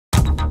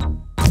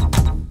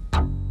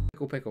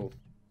pickle.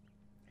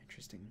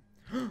 Interesting.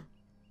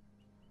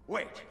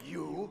 Wait,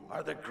 you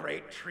are the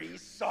great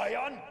tree's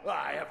scion?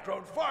 I have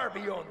grown far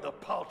beyond the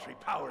paltry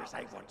powers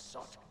I once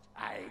sought.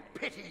 I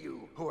pity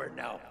you who are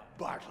now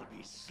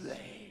Bartleby's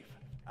slave.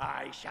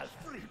 I shall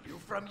free you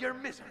from your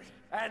misery,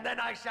 and then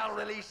I shall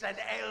release an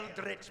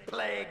eldritch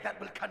plague that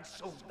will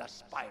consume the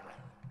spiral.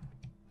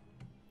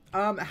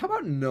 How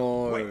about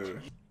no? Wait.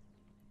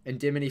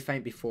 Indemnity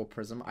faint before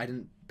Prism. I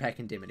didn't pack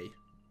Indemnity.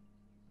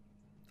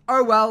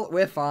 Oh well,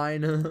 we're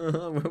fine.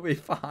 We'll be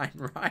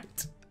fine,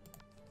 right?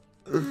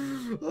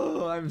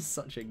 Oh, I'm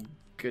such a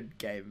good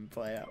game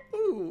player.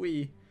 Ooh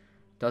wee.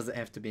 Does it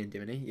have to be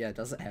Indemnity? Yeah,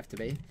 does it have to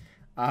be?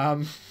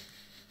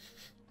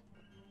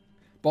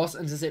 Boss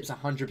intercepts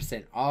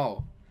 100%.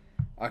 Oh.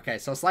 Okay,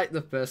 so it's like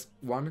the first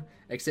one,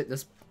 except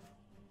this...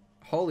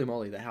 Holy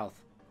moly, the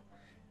health.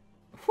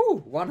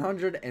 Whew,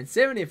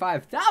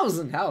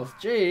 175,000 health.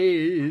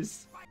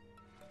 Jeez.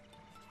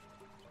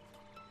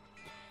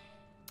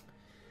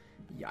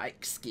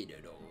 Yikes,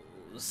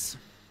 skiddos.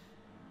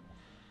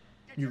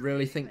 You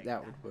really think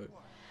that would work?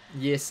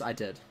 Yes, I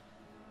did.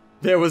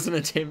 There was an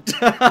attempt.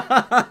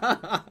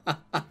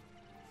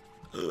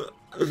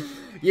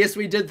 Yes,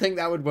 we did think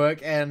that would work,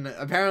 and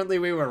apparently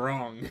we were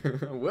wrong.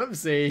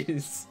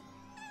 Whoopsies.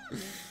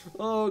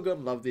 Oh,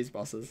 God, love these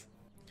bosses.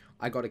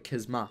 I got a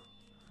Kizma.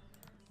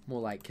 More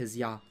like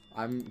Kizya.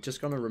 I'm just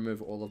going to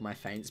remove all of my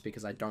feints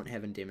because I don't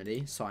have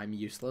Indemnity, so I'm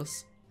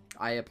useless.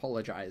 I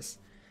apologize.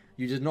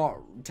 You did not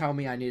tell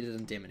me I needed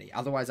Indemnity.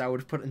 Otherwise, I would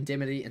have put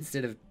Indemnity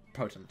instead of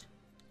Potent.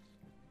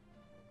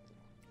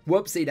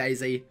 Whoopsie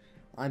daisy.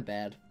 I'm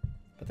bad.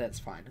 But that's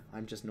fine.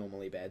 I'm just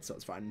normally bad, so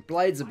it's fine.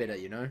 Blades are better,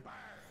 you know.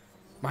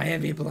 My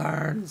heavy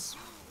burns.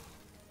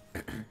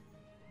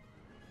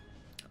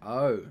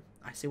 Oh,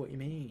 I see what you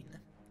mean.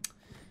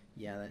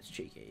 Yeah, that's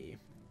cheeky.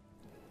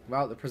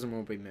 Well, the prism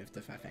will be moved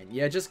if I faint.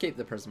 Yeah, just keep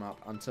the prism up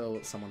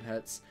until someone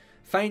hits.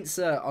 Feints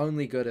are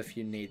only good if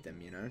you need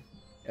them, you know.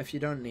 If you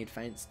don't need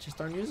feints, just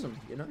don't use them,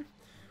 you know.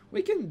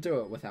 We can do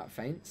it without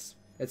feints.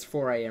 It's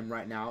 4 AM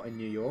right now in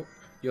New York.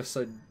 You're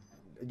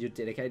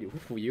dedicated.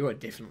 Ooh, you are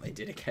definitely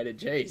dedicated.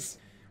 Jeez.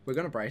 We're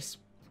gonna brace.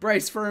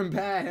 Brace for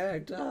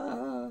impact.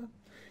 Ah.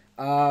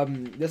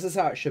 This is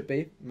how it should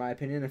be, in my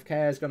opinion. If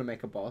KO is going to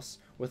make a boss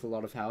with a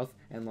lot of health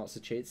and lots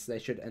of cheats, they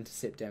should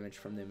intercept damage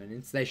from their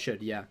minions. They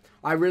should, yeah.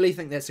 I really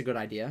think that's a good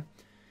idea.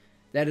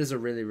 That is a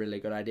really, really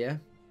good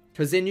idea.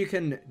 Because then you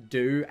can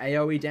do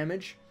AoE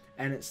damage,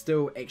 and it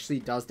still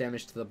actually does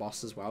damage to the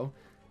boss as well,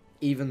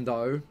 even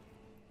though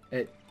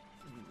it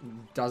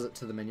does it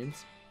to the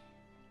minions.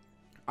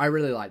 I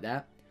really like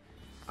that.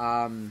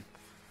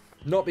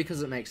 Not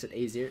because it makes it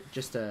easier,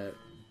 just a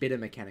better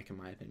mechanic in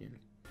my opinion.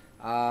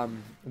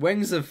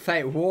 Wings of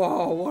Fate.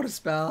 Whoa, what a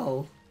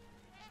spell.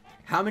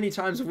 How many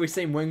times have we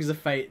seen Wings of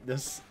Fate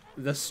this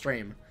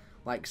stream?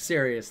 Like,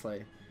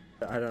 seriously.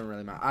 I don't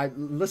really mind. I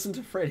listen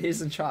to Fred,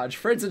 he's in charge.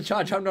 Fred's in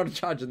charge, I'm not in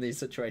charge in these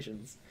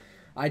situations.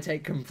 I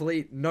take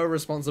complete no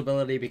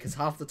responsibility because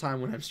half the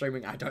time when I'm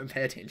streaming, I don't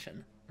pay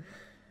attention.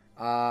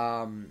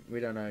 We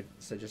don't know,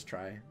 so just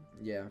try.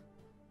 Yeah.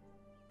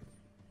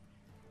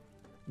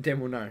 Then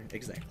we'll know.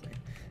 Exactly.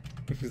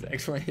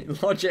 Exactly.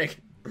 Logic.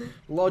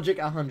 Logic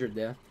 100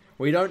 there.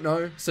 We don't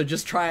know, so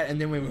just try it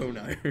and then we will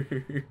know.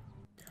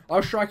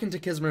 I'll strike into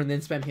Kisma and then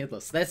spam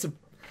headless. That's a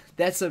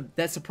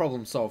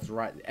problem solved,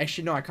 right?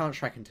 Actually, no, I can't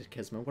strike into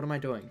Kisma. What am I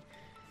doing?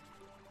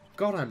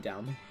 God, I'm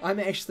dumb. I'm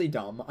actually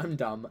dumb. I'm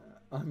dumb.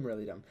 I'm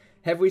really dumb.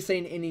 Have we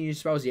seen any new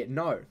spells yet?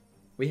 No,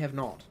 we have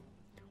not.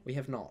 We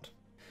have not.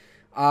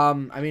 I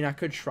mean, I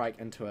could strike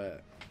into a...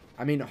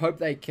 I mean, hope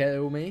they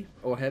kill me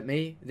or hit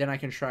me. Then I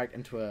can strike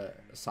into a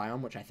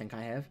Scion, which I think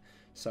I have.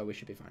 So we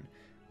should be fine.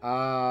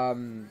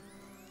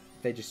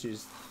 They just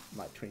used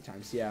like 20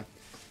 times. Yeah.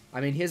 I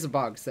mean, here's a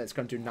bug, so that's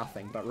going to do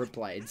nothing but rip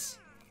blades.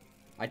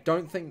 I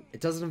don't think... It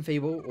doesn't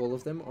enfeeble all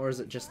of them, or is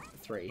it just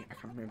 3? I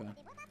can't remember.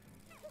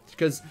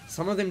 Because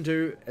some of them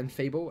do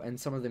enfeeble and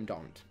some of them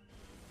don't.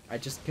 I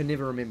just can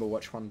never remember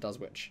which one does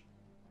which.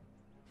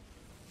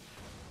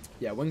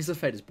 Yeah, Wings of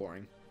Fate is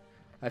boring.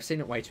 I've seen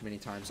it way too many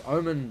times.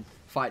 Omen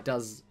fight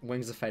does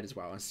Wings of Fate as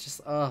well. It's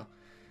just,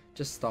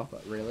 just stop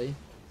it, really.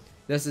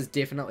 This is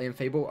definitely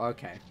enfeeble?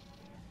 Okay.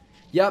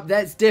 Yep,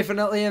 that's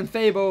definitely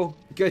enfeeble.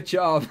 Good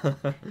job.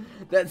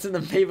 That's an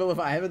enfeeble if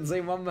I haven't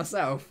seen one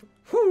myself.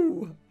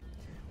 Whoo!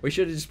 We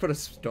should have just put a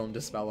Storm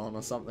Dispel on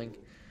or something.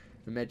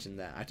 Imagine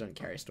that. I don't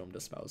carry Storm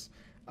Dispels.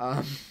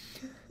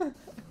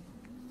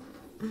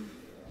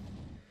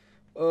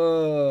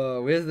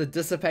 Oh, where's the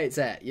Dissipates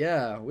at?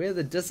 Yeah, where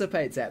the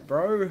Dissipates at,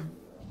 bro?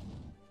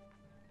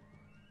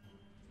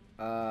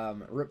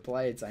 Rip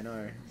blades, I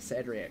know.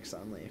 Sad reacts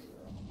only.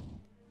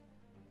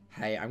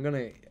 Hey, I'm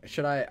gonna...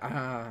 Should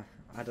I...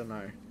 I don't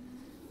know.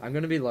 I'm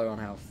gonna be low on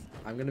health.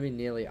 I'm gonna be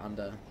nearly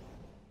under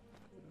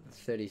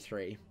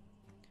 33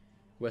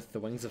 with the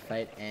Wings of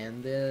Fate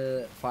and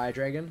the Fire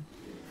Dragon.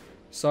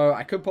 So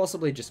I could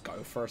possibly just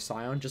go for a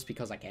Scion just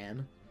because I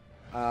can.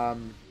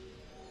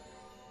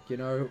 You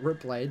know,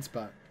 rip blades,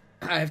 but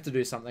I have to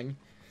do something.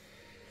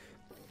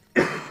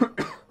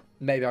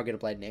 Maybe I'll get a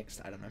blade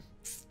next. I don't know.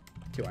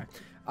 TY.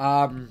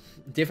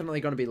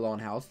 Definitely going to be low on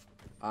health.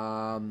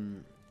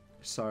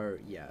 So,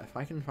 yeah, if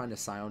I can find a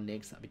Scion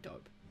next, that'd be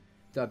dope.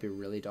 That'd be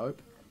really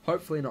dope.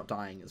 Hopefully not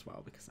dying as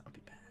well, because that would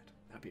be bad.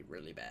 That'd be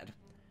really bad.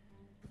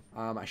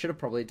 I should have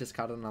probably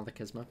discarded another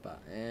Kismet,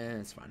 but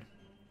it's fine.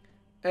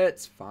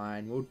 It's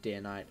fine. We'll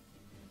Dare Knight.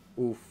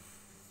 Oof.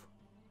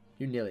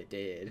 You nearly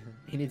did.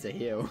 He needs a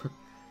heal.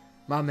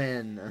 My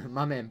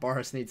man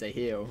Boris needs a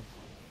heal.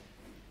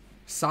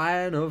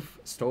 Scion of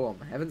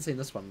Storm. Haven't seen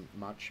this one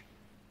much.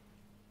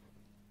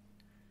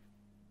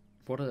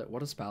 What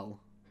a spell.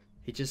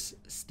 He just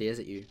stares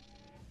at you.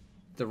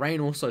 The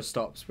rain also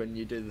stops when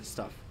you do this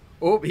stuff.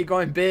 Oh, he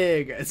going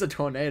big. It's a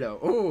tornado.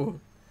 Oh.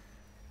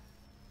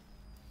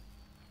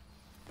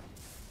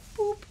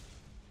 Boop.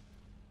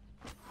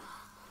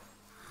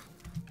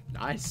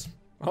 Nice.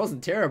 That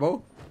wasn't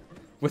terrible.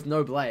 With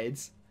no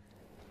blades.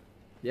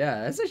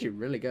 Yeah, that's actually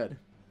really good.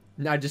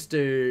 Now just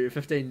do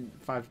 15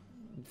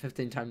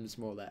 times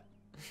more of that.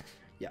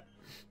 Yeah.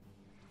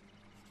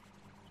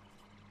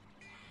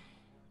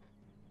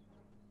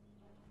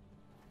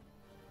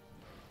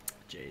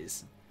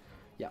 Jeez.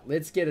 Yeah,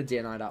 let's get a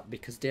Dare Knight up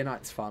because Dare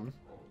Knight's fun.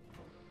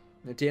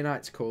 The Dare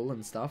Knight's cool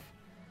and stuff.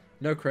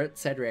 No crit,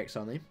 sad reacts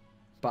only.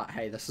 But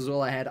hey, this is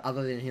all I had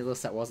other than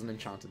Healers that wasn't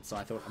enchanted. So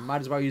I thought I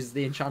might as well use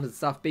the enchanted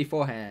stuff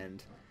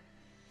beforehand.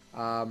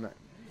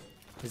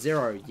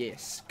 0,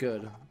 yes,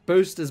 good.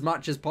 Boost as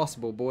much as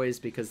possible, boys,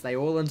 because they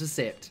all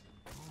intercept.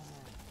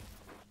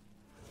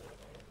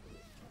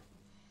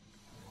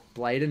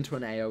 Blade into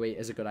an AoE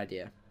is a good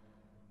idea.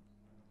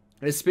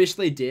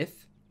 Especially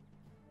Death.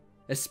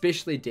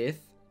 Especially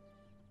Death.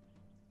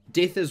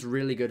 Death is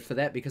really good for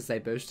that because they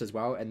boost as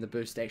well, and the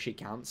boost actually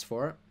counts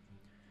for it.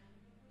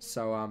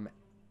 So,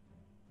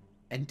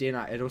 and Dare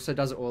Knight, it also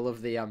does all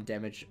of the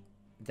damage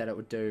that it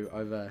would do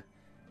over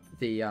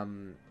the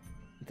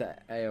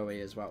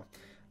AoE as well.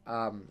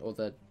 Or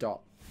the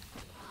dot.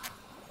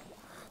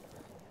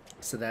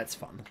 So that's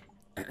fun.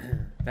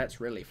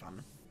 That's really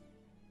fun.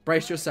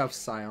 Brace yourself,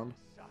 Scion.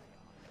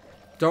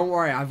 Don't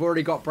worry, I've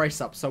already got brace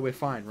up, so we're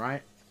fine,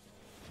 right?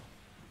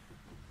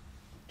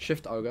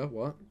 Shift Ogre,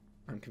 what?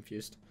 I'm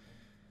confused.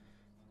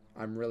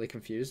 I'm really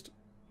confused.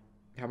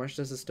 How much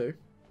does this do?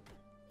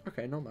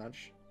 Okay, not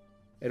much.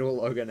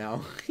 It'll Ogre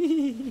now.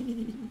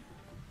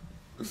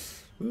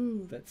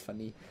 Ooh, that's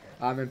funny.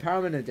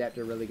 Empowerment Adapt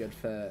are really good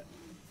for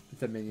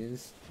the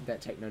minions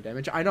that take no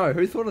damage. I know,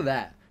 who thought of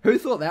that? Who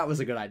thought that was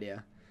a good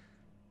idea?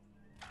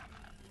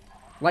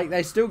 Like,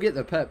 they still get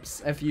the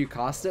pips if you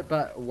cast it,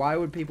 but why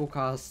would people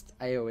cast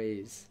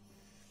AoEs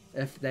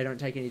if they don't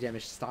take any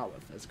damage to start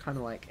with? It's kind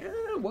of like,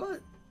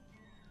 what?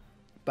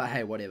 But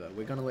hey, whatever.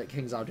 We're gonna let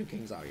KingsIsle do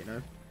KingsIsle, you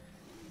know?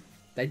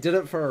 They did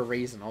it for a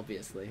reason,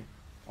 obviously.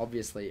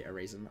 Obviously a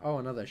reason. Oh,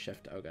 another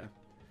Shift Ogre.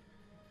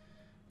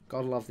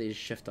 Gotta love these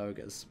Shift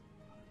Ogres.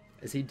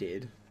 Is he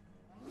dead?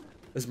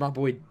 Is my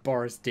boy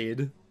Boris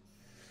dead?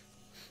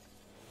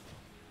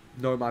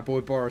 No, my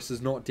boy Boris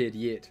is not dead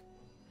yet.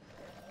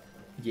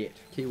 Yet.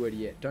 Keyword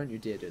yet. Don't you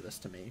dare do this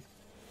to me.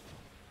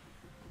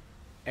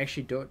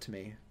 Actually do it to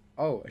me.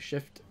 Oh, a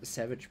Shift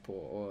Savage Paw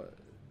or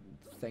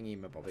thingy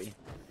mabobby.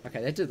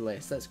 Okay, that did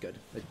less. That's good.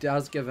 It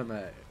does give him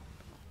a...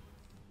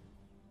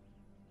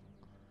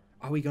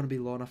 Are we going to be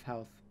low enough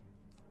health?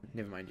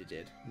 Never mind, you're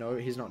dead. No,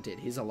 he's not dead.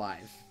 He's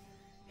alive.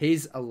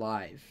 He's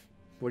alive.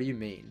 What do you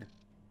mean?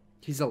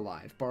 He's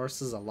alive.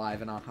 Boris is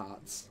alive in our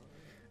hearts.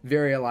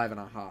 Very alive in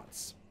our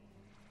hearts.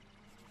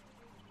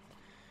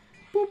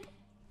 Boop.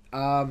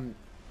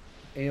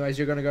 Anyways,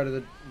 you're gonna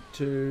go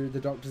to the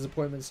doctor's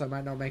appointment, so I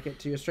might not make it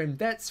to your stream.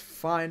 That's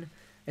fine.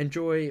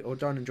 Enjoy or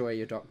don't enjoy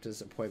your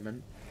doctor's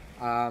appointment.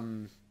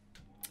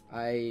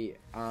 I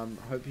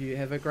hope you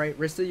have a great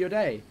rest of your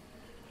day.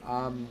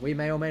 We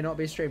may or may not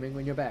be streaming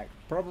when you're back.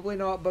 Probably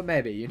not, but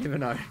maybe. You never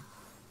know.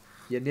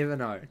 You never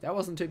know. That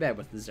wasn't too bad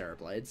with the Zero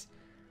Blades.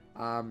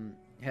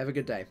 Have a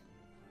good day.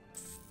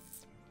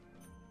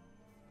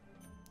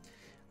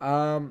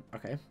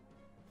 Okay.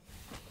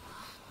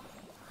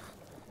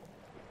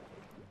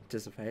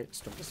 Dissipate.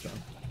 Stop the storm.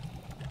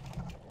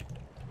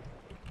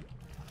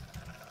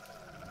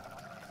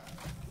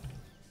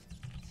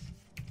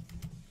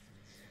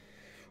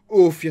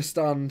 Oof, you're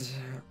stunned.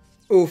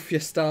 Oof,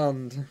 you're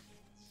stunned.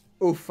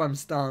 Oof, I'm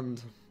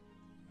stunned.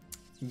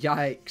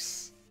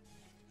 Yikes.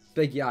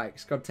 Big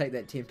yikes. Gotta take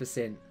that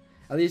 10%.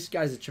 At least you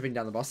guys are chipping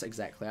down the boss.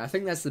 Exactly. I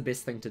think that's the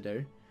best thing to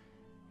do.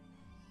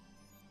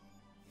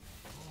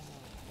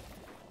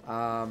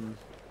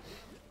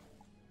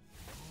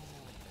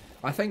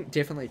 I think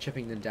definitely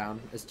chipping them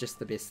down is just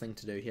the best thing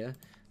to do here.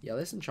 Yeah,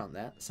 let's enchant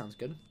that. Sounds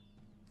good.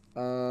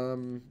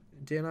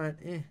 Dear Knight,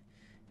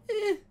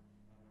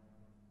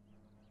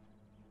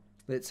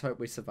 Let's hope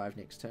we survive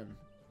next turn.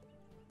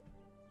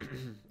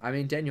 I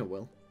mean, Daniel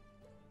will.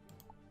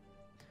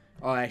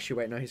 Oh, actually,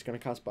 wait, no, he's going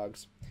to cast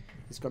bugs.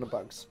 He's going to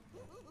bugs.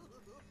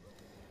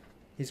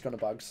 He's going to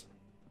bugs.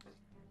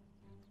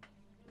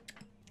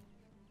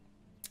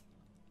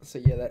 So,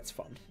 yeah, that's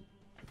fun.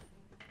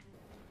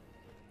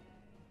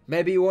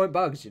 Maybe he won't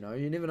bugs, you know.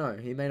 You never know.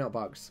 He may not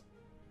bugs.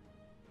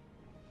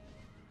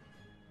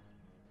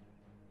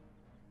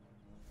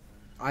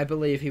 I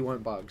believe he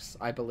won't bugs.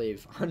 I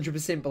believe.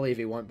 100% believe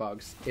he won't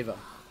bugs. Ever.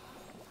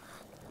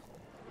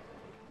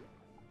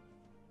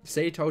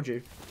 See, told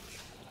you.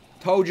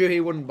 Told you he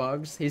wouldn't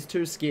bugs. He's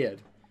too scared.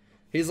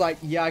 He's like,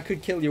 yeah, I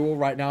could kill you all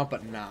right now,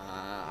 but nah,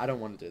 I don't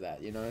want to do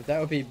that, you know? That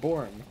would be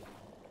boring.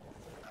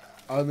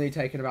 Only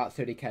taking about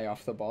 30k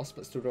off the boss,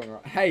 but still doing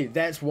right. Hey,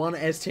 that's one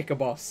Azteca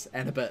boss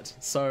and a bit.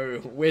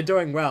 So, we're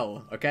doing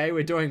well, okay?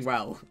 We're doing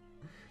well.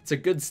 It's a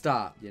good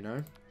start, you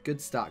know?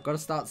 Good start. Gotta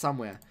start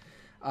somewhere.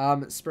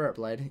 Spirit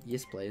Blade.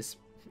 Yes, please.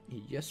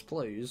 Yes,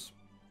 please.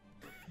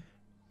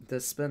 The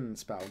spin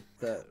spell.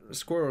 The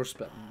squirrel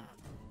spin.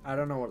 I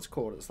don't know what it's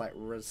called. It's like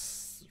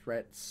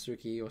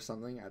Ratsuki or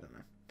something. I don't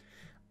know.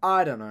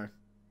 I don't know.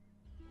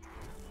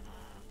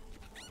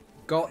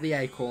 Got the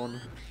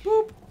acorn.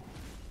 Boop.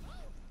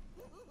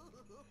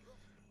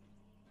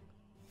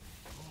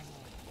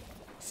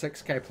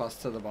 $6k plus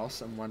to the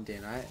boss and 1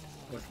 D&I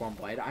with 1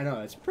 blade. I know,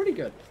 it's pretty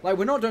good. Like,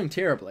 we're not doing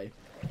terribly.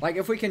 Like,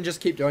 if we can just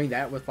keep doing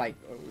that with, like,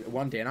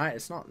 1 D&I,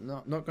 it's not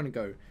going to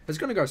go... It's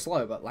going to go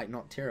slow, but, like,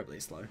 not terribly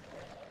slow.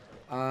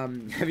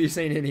 Have you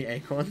seen any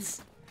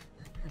acorns?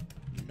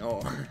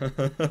 No.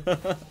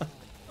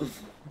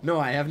 No,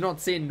 I have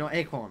not seen no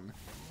acorn.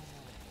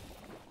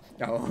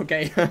 Oh,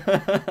 okay.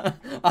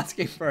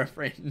 Asking for a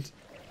friend.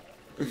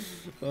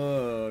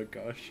 Oh,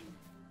 gosh.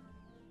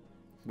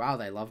 Wow,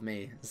 they love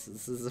me. This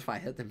is as if I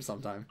hit them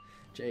sometime.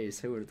 Jeez,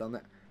 who would have done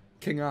that?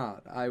 King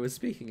Art, I was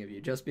speaking of you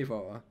just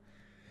before.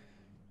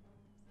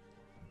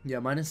 Yeah,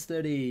 minus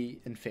 30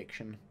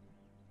 infection.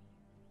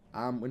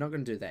 We're not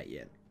going to do that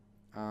yet.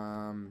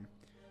 I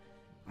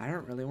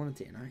don't really want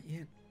to DNA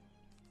yet.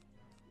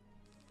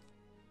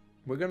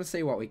 We're going to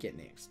see what we get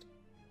next.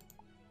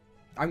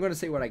 I'm going to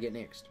see what I get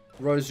next.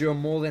 Rose, you're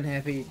more than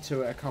happy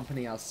to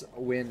accompany us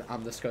when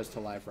this goes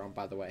to live run,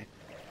 by the way.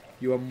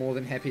 You are more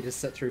than happy to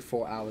sit through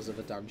 4 hours of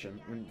a dungeon.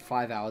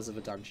 5 hours of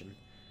a dungeon.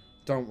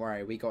 Don't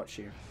worry, we got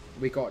you.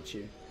 We got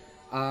you.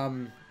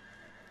 I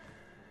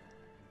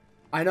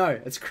know,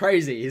 it's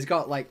crazy. He's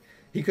got like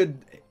he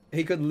could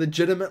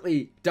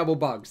legitimately double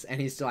bugs and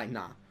he's still like,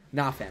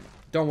 nah fam.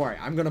 Don't worry,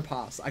 I'm gonna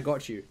pass. I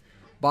got you.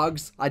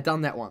 Bugs, I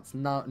done that once.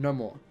 No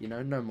more, you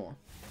know, no more.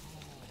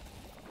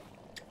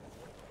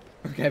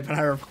 Okay, but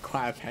I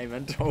require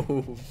payment.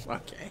 Oh,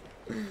 okay.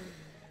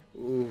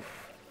 Oof.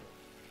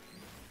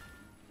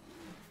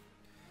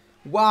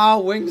 Wow,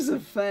 Wings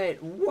of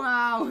Fate.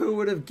 Wow, who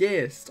would have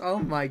guessed? Oh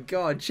my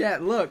god,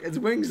 chat, look, it's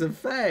Wings of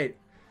Fate.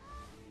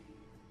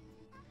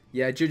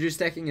 Yeah, Juju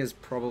stacking is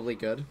probably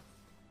good.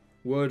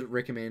 Would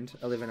recommend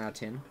 11 out of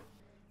 10.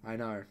 I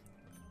know.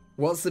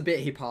 What's the bet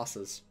he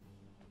passes?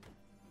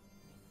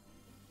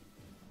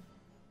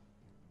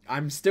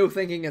 I'm still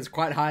thinking it's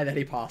quite high that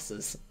he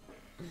passes.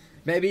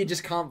 Maybe he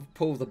just can't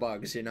pull the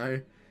bugs, you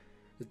know?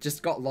 It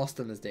just got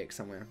lost in his deck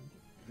somewhere.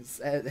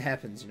 It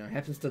happens, you know? It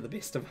happens to the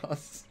best of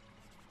us.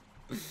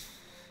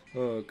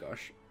 Oh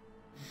gosh.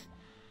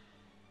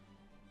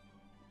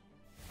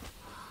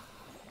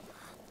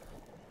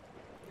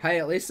 Hey,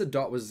 at least the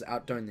dot was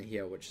outdoing the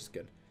heal, which is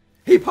good.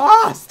 He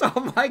passed!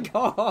 Oh my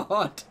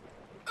god!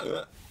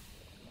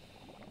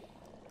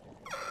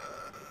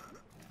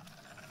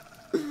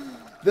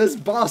 This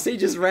boss, he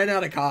just ran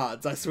out of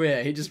cards, I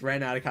swear. He just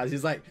ran out of cards.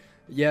 He's like,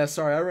 yeah,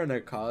 sorry, I ran out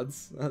of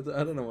cards. I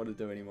don't know what to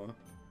do anymore.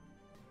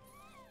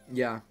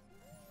 Yeah.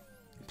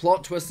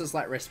 Plot twist is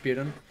like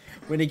Rasputin.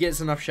 When he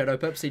gets enough shadow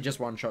pips, he just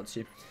one-shots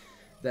you.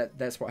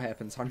 That's what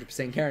happens.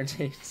 100%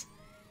 guaranteed.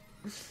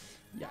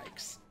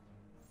 Yikes.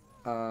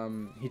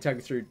 He took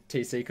through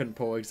TC, couldn't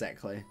pull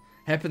exactly.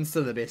 Happens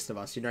to the best of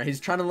us, you know. He's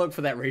trying to look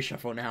for that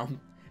reshuffle now,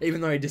 even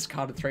though he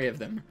discarded 3 of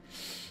them.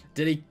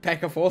 Did he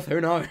pack a 4th?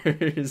 Who knows?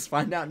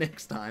 Find out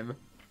next time.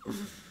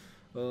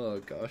 Oh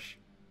gosh.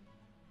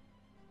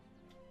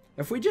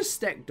 If we just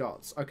stack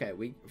dots, okay,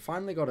 we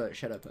finally got a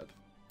shadow pip.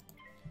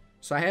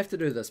 So I have to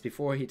do this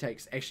before he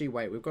takes... Actually,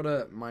 wait, we've got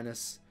a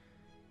minus...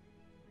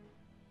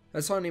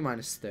 That's only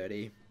minus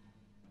 30.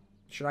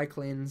 Should I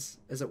cleanse?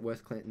 Is it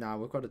worth cleanse? No,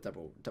 we've got a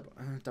double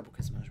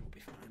cosmetic will be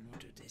fine. We'll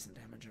do decent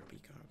damage. It'll be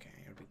good. Okay,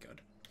 it'll be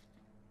good.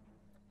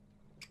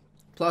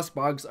 Plus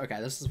bugs. Okay,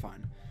 this is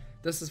fine.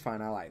 This is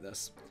fine. I like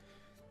this.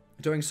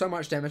 Doing so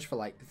much damage for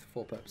like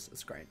 4 pips.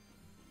 It's great.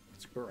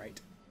 It's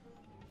great.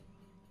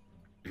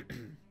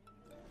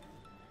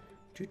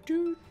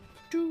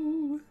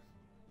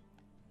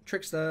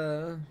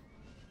 Trickster.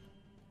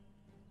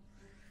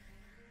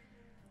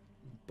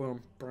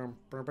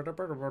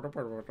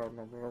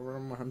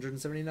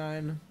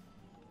 179.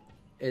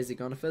 Is he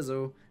gonna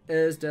fizzle?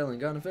 Is Dylan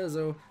gonna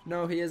fizzle?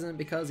 No, he isn't,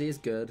 because he's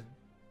good.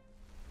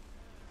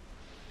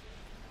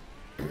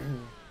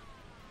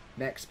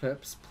 Max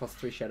pips plus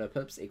 3 shadow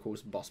pips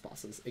equals boss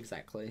bosses.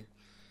 Exactly.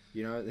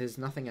 You know, there's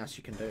nothing else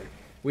you can do.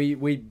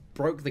 We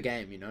broke the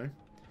game, you know.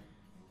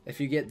 If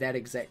you get that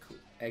exact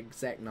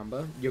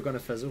number, you're gonna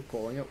fizzle,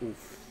 calling it.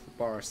 Oof,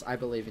 Boris, I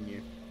believe in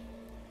you.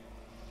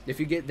 If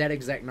you get that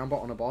exact number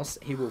on a boss,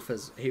 he will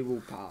fizz. He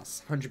will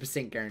pass.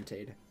 100%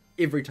 guaranteed.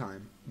 Every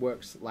time.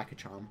 Works like a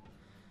charm.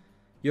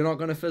 You're not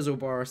gonna fizzle,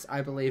 Boris.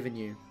 I believe in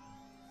you.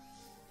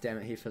 Damn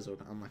it, he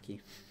fizzled. Unlucky.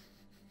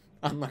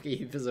 Unlucky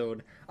he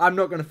fizzled. I'm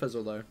not going to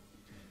fizzle though.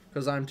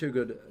 Because I'm too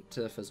good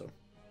to fizzle.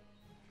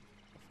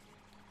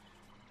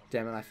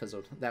 Damn it, I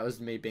fizzled. That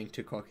was me being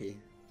too cocky.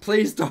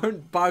 Please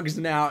don't bugs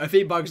now. If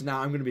he bugs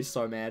now, I'm going to be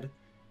so mad.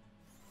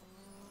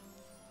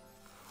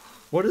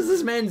 What is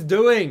this man's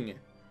doing?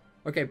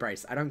 Okay,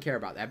 Brace, I don't care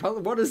about that.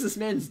 But what is this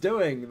man's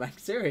doing? Like,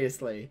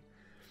 seriously.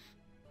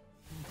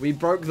 We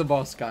broke the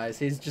boss, guys.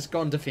 He's just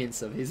gone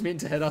defensive. He's meant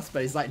to hit us,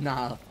 but he's like,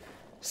 nah.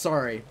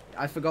 Sorry.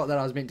 I forgot that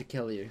I was meant to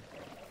kill you.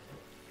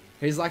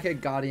 He's like a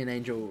Guardian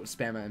Angel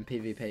spammer in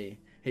PvP.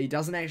 He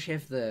doesn't actually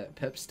have the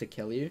pips to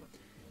kill you.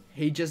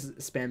 He just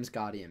spams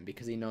Guardian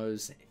because he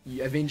knows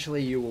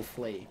eventually you will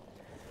flee.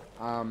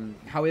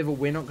 However,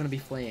 we're not going to be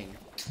fleeing.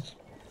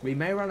 We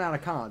may run out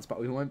of cards, but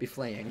we won't be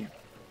fleeing.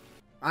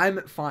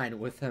 I'm fine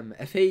with him.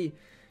 If he,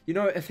 you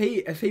know, if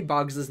he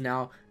bugs us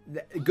now,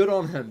 good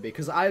on him,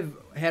 because I've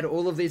had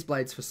all of these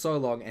blades for so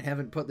long and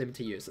haven't put them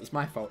to use. It's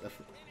my fault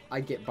if I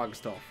get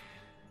bugged off.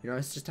 You know,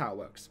 it's just how it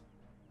works.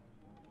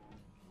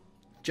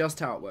 Just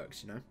how it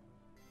works, you know.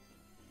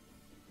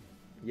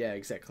 Yeah,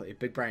 exactly.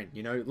 Big brain,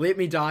 you know. Let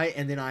me die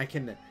and then I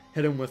can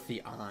hit him with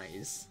the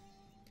eyes.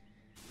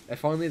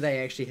 If only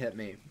they actually hit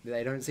me.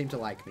 They don't seem to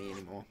like me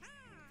anymore.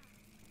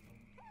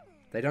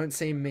 They don't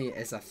see me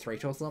as a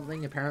threat or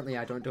something. Apparently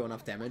I don't do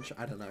enough damage.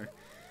 I don't know.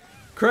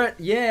 Crit!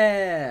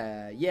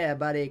 Yeah! Yeah,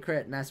 buddy.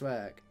 Crit. Nice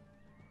work.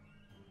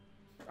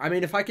 I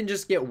mean, if I can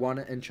just get one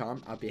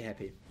enchant, I'd be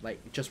happy.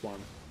 Like, just one.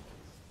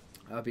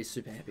 I'd be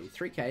super happy.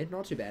 3k,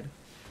 not too bad.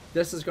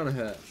 This is gonna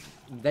hurt.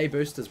 They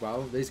boost as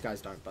well. These guys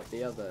don't, but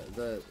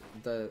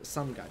the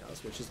sun guy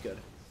does, which is good.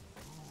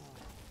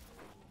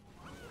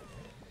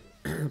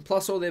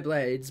 Plus all their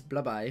blades.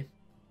 Blah bye.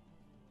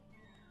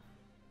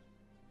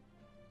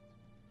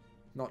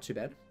 Not too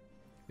bad.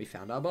 We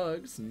found our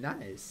bugs.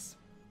 Nice.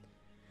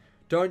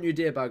 Don't you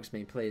dare bugs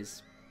me,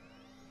 please.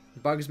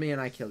 Bugs me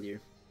and I kill you.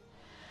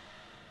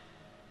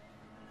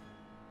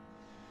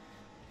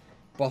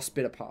 Boss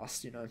better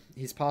pass, you know.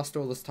 He's passed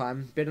all this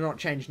time. Better not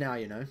change now,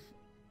 you know.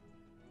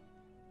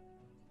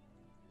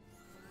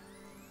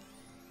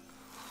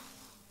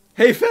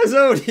 He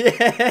fizzled!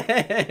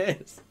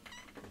 Yes!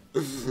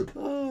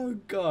 Oh,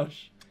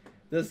 gosh.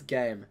 This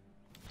game.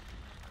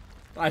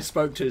 I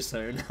spoke too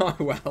soon. Oh,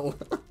 well.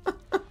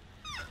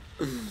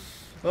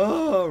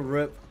 Oh,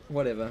 rip.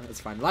 Whatever.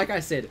 It's fine. Like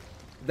I said,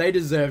 they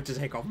deserve to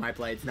take off my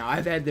blades now.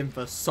 I've had them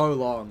for so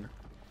long.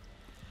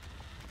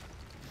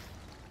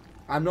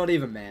 I'm not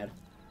even mad.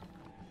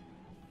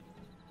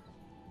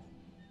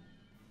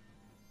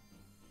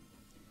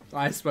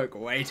 I spoke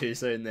way too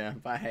soon there,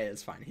 but hey,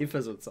 it's fine. He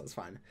fizzled, so it's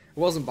fine. It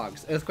wasn't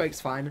bugs. Earthquake's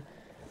fine.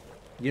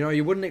 You know,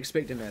 you wouldn't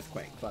expect an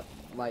earthquake, but,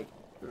 like,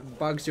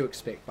 bugs you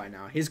expect by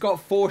now. He's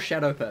got 4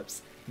 shadow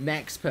pips,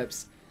 max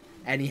pips,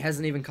 and he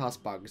hasn't even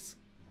cast bugs.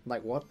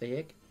 Like, what the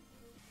heck?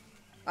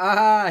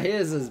 Ah,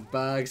 here's his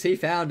bugs. He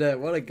found it.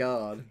 What a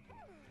god.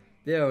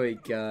 There we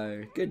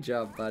go. Good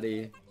job,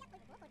 buddy.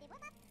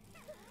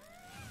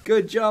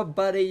 Good job,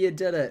 buddy. You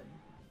did it.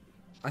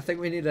 I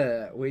think we need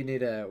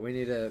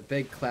a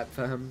big clap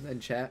for him in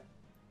chat.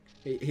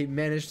 He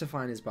managed to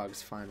find his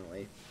bugs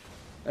finally.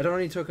 It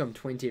only took him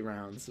 20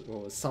 rounds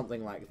or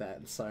something like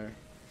that, so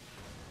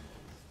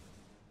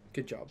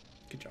good job.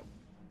 Good job.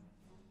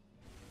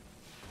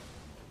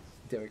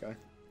 There we go.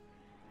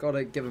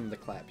 Gotta give him the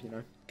clap, you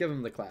know. Give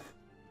him the clap.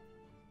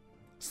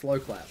 Slow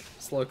clap.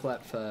 Slow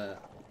clap for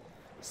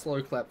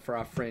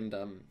our friend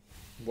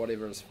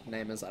whatever his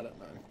name is. I don't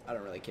know. I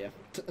don't really care.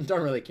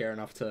 Don't really care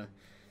enough to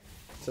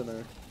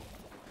know.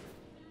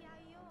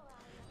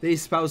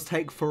 These spells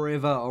take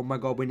forever. Oh my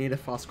god, we need a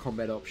fast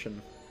combat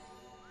option.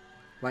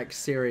 Like,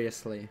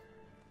 seriously.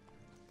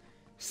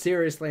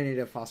 Seriously need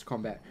a fast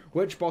combat.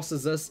 Which boss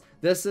is this?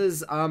 This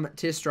is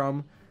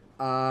Testrom.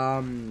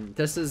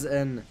 This is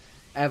in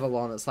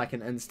Avalon. It's like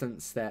an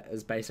instance that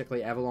is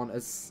basically Avalon.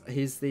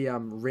 He's the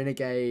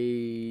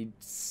Renegade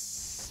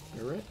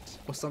Spirit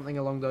or something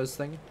along those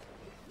things.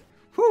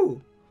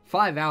 Whew!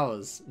 5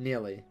 hours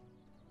nearly.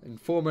 In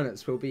 4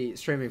 minutes, we'll be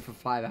streaming for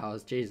 5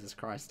 hours. Jesus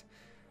Christ.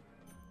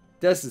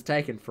 This is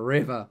taking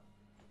forever.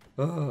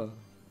 Ugh.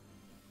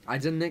 I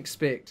didn't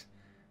expect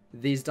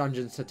these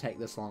dungeons to take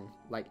this long.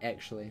 Like,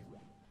 actually.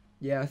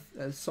 Yeah,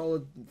 a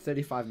solid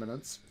 35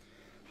 minutes.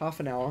 Half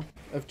an hour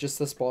of just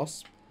this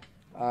boss.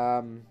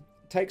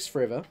 Takes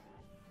forever.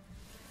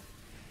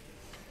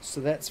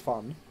 So that's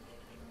fun.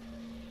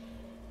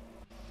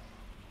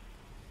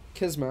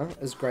 Kisma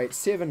is great.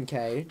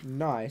 7k.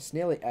 Nice.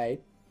 Nearly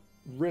 8.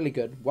 Really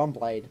good. 1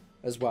 blade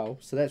as well.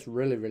 So that's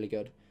really, really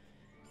good.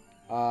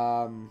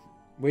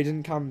 We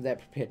didn't come that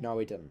prepared. No,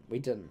 we didn't. We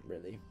didn't,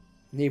 really.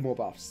 Need more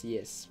buffs.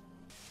 Yes.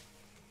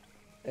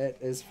 It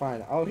is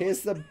fine. Oh,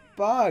 here's the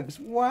bugs.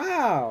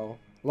 Wow.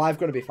 Live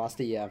got to be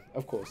faster. Yeah,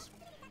 of course.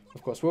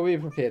 Of course. We'll be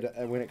prepared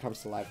when it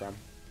comes to live run.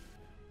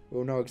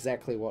 We'll know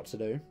exactly what to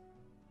do.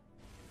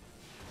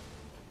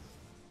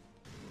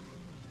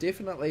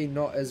 Definitely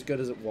not as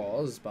good as it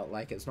was, but,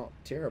 like, it's not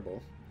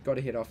terrible. Got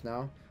to head off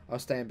now. I'll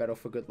stay in battle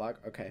for good luck.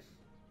 Okay.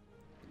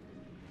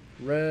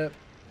 Rip.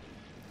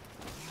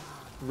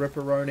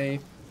 Ripperoni.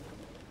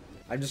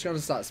 I'm just going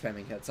to start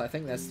spamming hits. I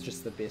think that's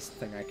just the best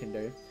thing I can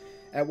do.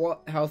 At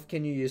what health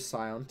can you use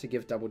Scion to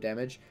give double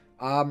damage?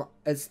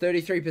 It's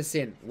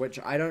 33%, which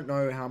I don't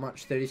know how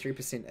much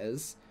 33%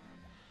 is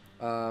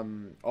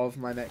of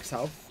my max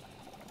health.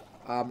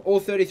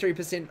 Or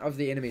 33% of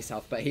the enemy's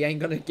health, but he ain't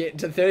gonna get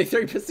to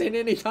 33%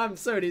 anytime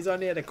soon. He's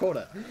only at a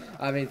quarter.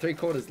 I mean,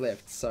 3/4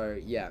 left, so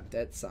yeah,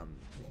 that's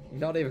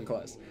not even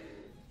close.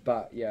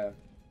 But yeah,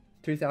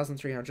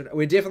 2,300.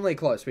 We're definitely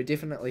close. We're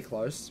definitely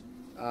close.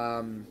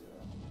 I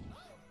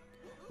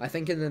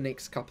think in the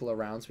next couple of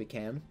rounds we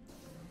can.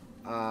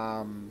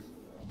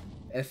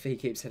 If he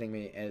keeps hitting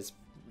me as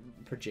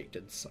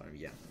projected, so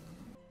yeah.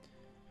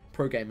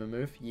 Pro gamer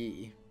move,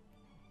 yeah.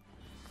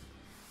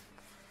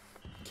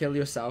 Kill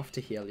yourself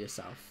to heal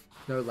yourself.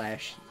 No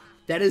lash.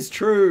 That is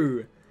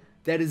true.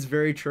 That is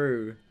very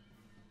true.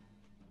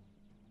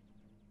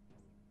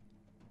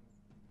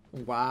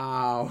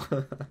 Wow.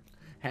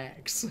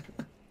 Hacks.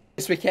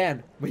 Yes, we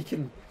can. We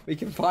can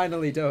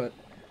finally do it.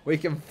 We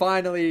can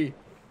finally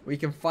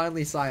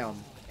Scion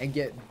and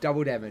get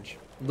double damage.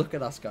 Look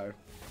at us go.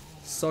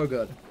 So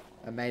good.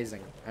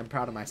 Amazing. I'm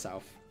proud of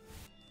myself.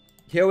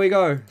 Here we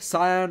go.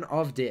 Scion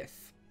of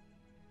Death.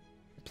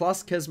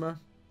 Plus Kisma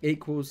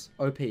equals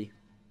OP.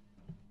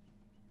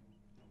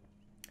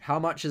 How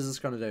much is this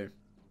going to do?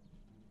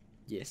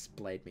 Yes,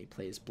 blade me,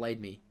 please. Blade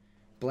me.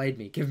 Blade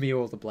me. Give me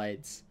all the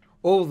blades.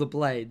 All the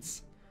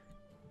blades.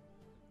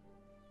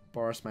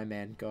 Boris, my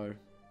man, go.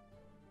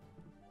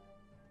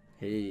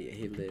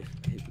 He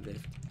lived. He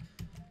lived.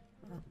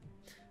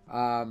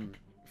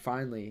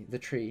 Finally, the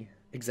tree.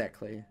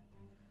 Exactly.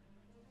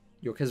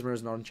 Your Kisma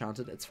is not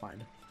enchanted. It's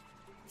fine.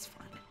 It's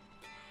fine.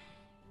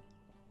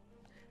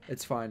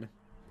 It's fine.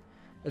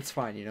 It's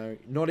fine, you know.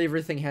 Not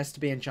everything has to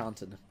be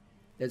enchanted.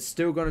 It's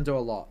still going to do a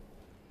lot.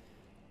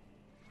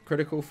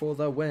 Critical for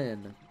the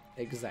win.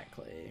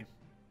 Exactly.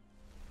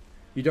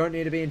 You don't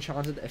need to be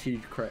enchanted if you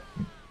crit.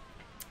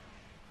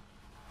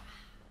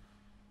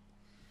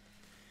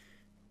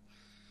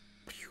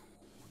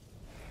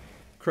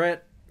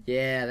 Crit.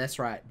 Yeah, that's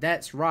right.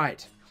 That's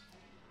right.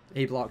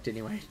 He blocked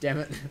anyway. Damn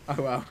it.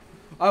 Oh well.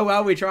 Oh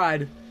well, we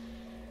tried.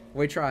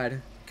 We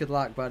tried. Good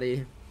luck,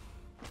 buddy.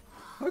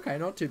 Okay,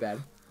 not too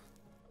bad.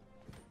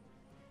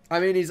 I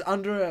mean, he's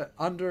under...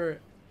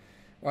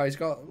 Well, he's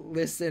got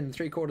less than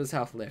 3/4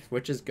 health left,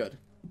 which is good.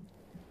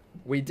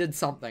 We did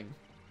something.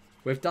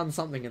 We've done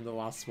something in the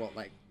last, what,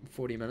 like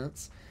 40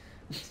 minutes?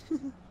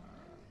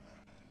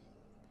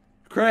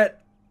 Crit!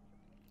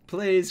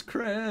 Please,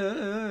 crit!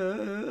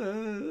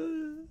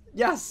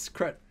 Yes,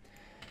 crit!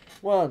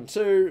 1,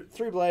 2,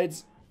 3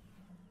 blades.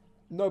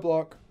 No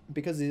block,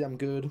 because I'm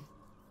good.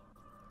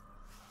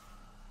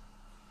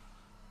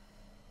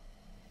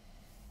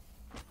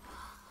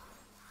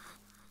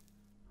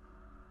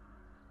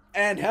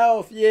 And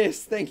health,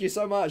 yes, thank you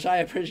so much, I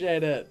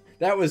appreciate it.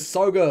 That was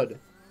so good.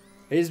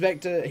 He's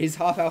back to, he's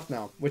half health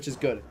now, which is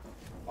good.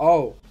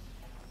 Oh.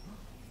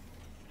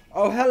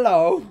 Oh,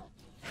 hello.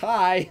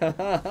 Hi.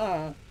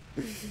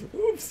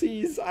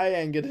 Oopsies, I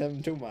angered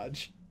him too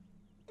much.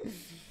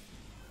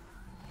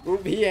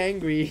 Oop, he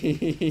angry.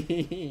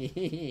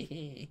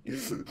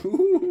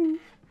 Ooh,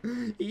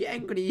 he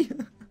angry.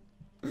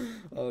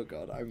 Oh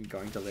god, I'm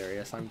going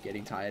delirious. I'm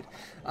getting tired.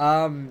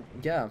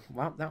 Yeah,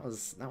 wow, that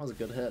was a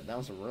good hit. That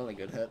was a really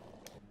good hit.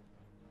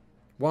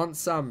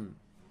 Once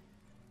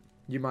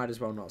you might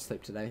as well not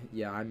sleep today.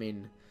 Yeah, I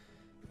mean,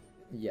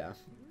 yeah.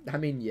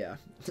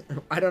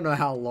 I don't know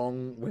how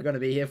long we're gonna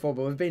be here for,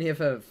 but we've been here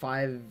for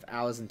 5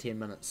 hours and 10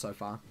 minutes so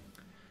far.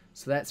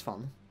 So that's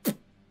fun.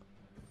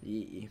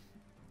 Yeah.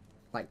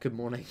 Like, good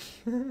morning.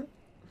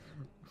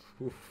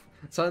 Oof.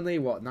 It's only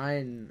what,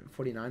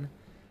 9:49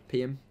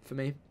 PM for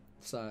me.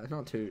 So,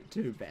 not too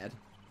bad.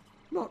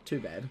 Not too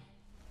bad.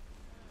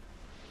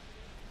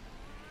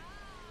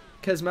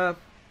 Kisma,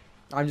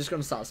 I'm just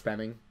going to start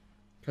spamming.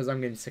 Because I'm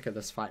getting sick of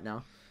this fight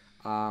now.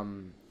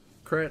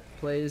 Crit,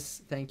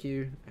 please. Thank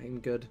you.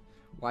 I'm good.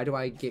 Why do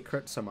I get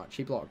crit so much?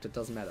 He blocked. It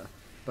doesn't matter.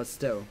 But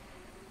still.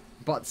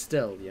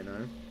 You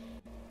know.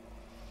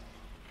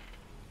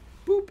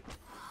 Boop.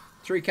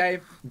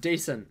 3k.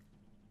 Decent.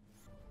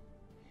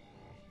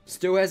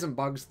 Still hasn't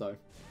bugs, though.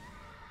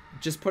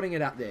 Just putting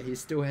it out there, he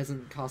still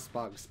hasn't cast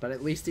bugs, but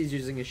at least he's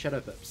using his shadow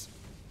pips.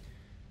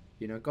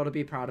 You know, gotta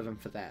be proud of him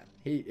for that.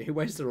 He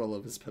wasted all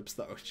of his pips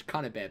though, which is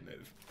kind of bad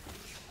move.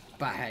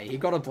 But hey, he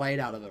got a blade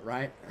out of it,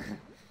 right?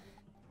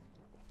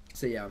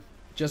 So yeah,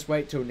 just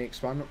wait till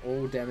next one.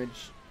 All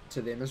damage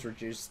to them is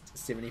reduced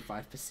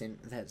 75%.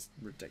 That's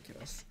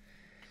ridiculous.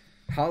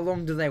 How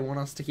long do they want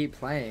us to keep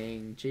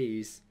playing?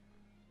 Jeez.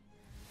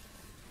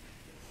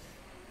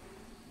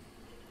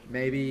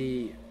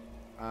 Maybe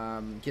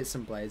get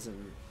some blades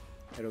and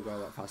it'll go a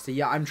lot faster.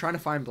 Yeah, I'm trying to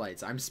find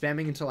blades. I'm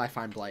spamming until I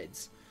find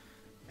blades.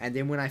 And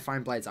then when I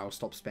find blades, I'll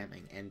stop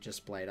spamming and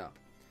just blade up.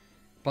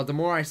 But the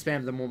more I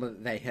spam, the more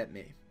they hit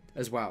me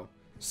as well.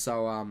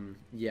 So,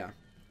 yeah.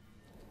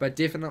 But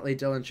definitely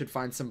Dylan should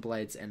find some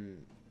blades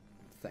and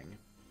thing.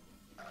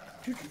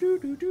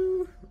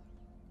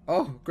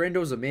 Oh,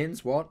 Grendel's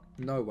amends? What?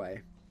 No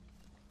way.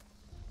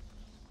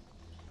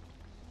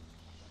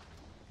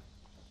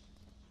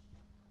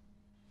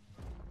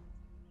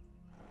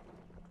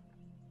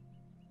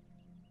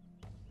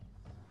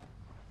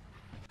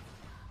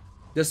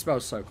 This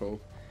spell's so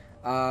cool.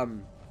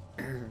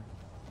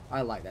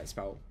 I like that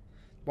spell.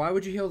 Why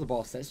would you heal the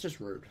boss? That's just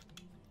rude.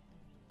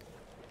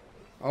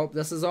 Oh,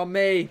 this is on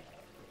me.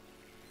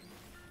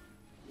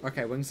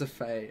 Okay, Wings of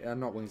Fate.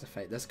 Not Wings of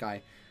Fate. This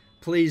guy.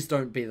 Please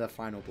don't be the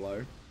final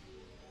blow.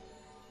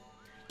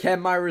 Can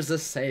my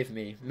resist save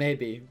me?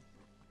 Maybe.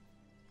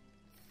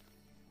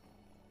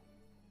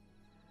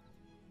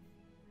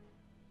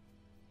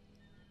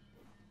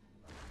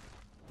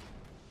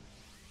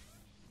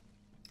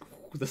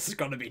 Ooh, this is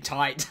gonna be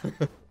tight.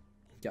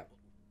 Yep.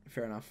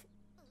 Fair enough.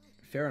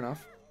 Fair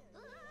enough.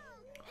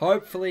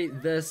 Hopefully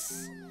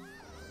this...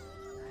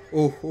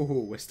 Ooh,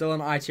 we're still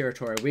in I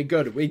territory. We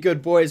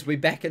good, boys. We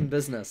back in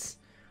business.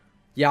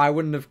 Yeah, I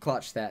wouldn't have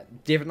clutched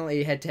that.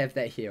 Definitely had to have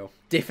that heal.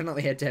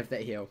 Definitely had to have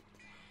that heal.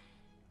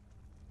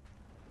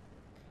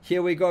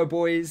 Here we go,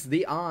 boys.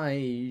 The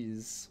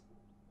eyes.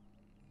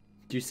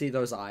 Do you see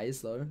those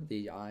eyes, though?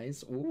 The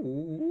eyes.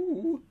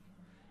 Ooh.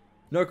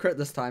 No crit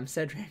this time.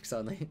 Cedric's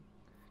only.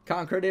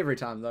 Can't crit every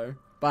time, though.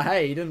 But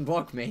hey, he didn't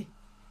block me.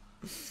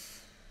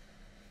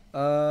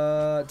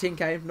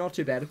 10k. Not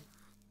too bad.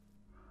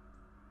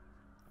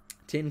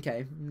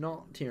 10k.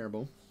 Not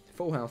terrible.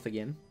 Full health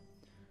again.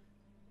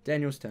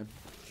 Daniel's turn.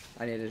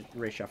 I need to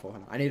reshuffle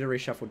him. I need to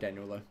reshuffle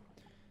Daniel, though.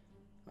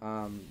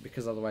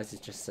 Because otherwise he's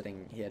just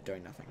sitting here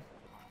doing nothing.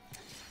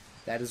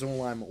 That is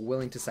all I'm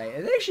willing to say.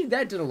 And actually,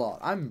 that did a lot.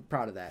 I'm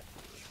proud of that.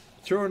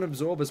 Throw an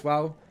absorb as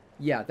well.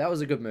 Yeah, that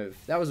was a good move.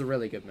 That was a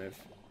really good move.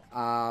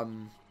 I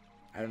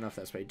don't know if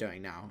that's what you're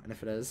doing now. And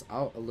if it is,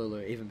 oh, a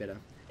Lulu. Even better.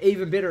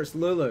 Even better, it's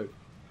Lulu.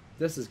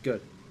 This is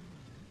good.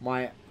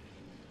 My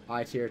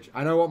I territory.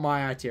 I know what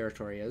my I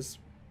territory is.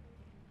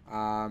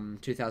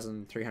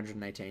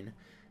 2,318.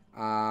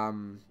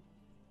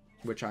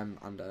 Which I'm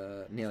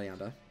under, nearly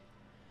under.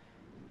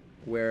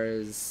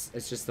 Whereas,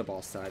 it's just the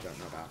boss that I don't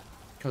know about.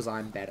 Because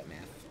I'm bad at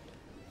math.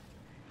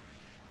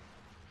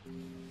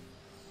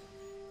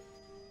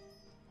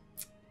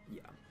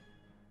 Yeah.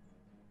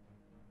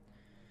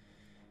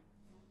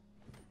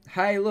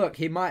 Hey, look,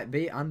 he might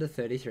be under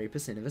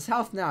 33% of his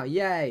health now.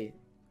 Yay!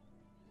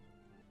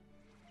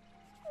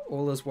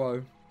 All is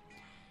woe.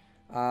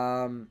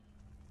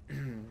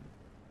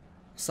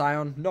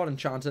 Scion, not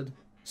enchanted.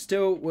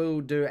 Still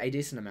will do a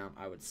decent amount,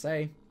 I would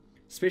say.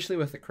 Especially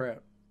with the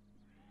crit.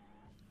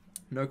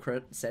 No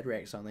crit, sad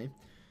reacts only.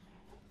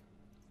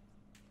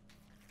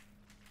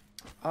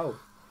 Oh,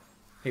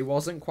 he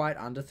wasn't quite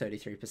under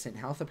 33%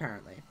 health,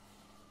 apparently.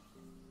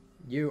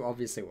 You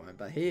obviously weren't,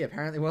 but he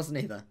apparently wasn't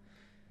either.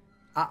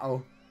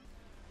 Uh-oh.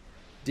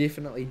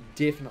 Definitely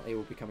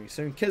will be coming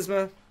soon.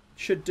 Kisma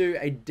should do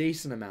a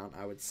decent amount,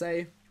 I would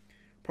say.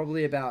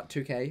 Probably about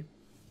 2k.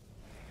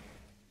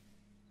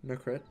 No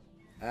crit.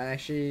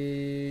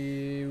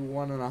 Actually,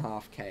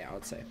 1.5k, I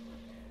would say.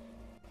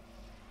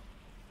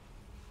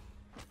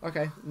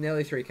 Okay,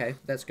 nearly 3k.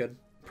 That's good.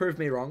 Proved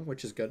me wrong,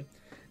 which is good.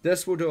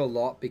 This will do a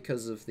lot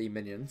because of the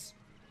minions.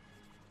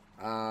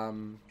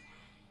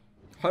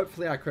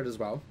 Hopefully I crit as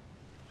well.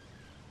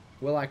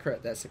 Will I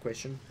crit? That's the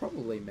question.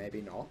 Probably,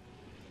 maybe not.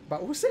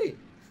 But we'll see.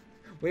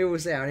 We will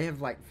see. I only have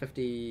like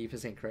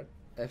 50% crit.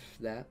 If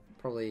that.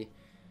 Probably,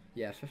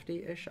 yeah,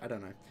 50-ish? I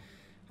don't know.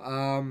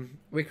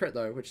 We crit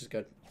though, which is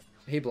good.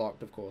 He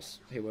blocked, of course.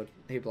 He would.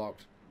 He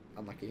blocked.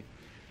 Unlucky.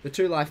 The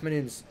 2 life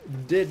minions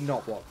did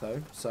not block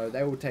though, so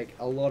they will take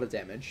a lot of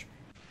damage.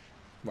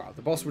 Well,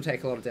 the boss will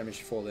take a lot of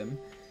damage for them.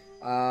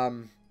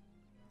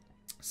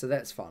 So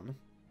that's fun.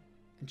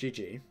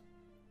 GG.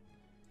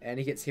 And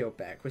he gets healed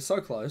back. We're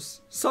so close.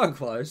 So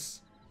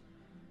close.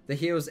 The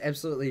heals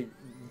absolutely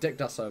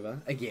dicked us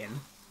over. Again.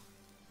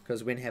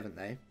 Because when haven't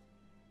they?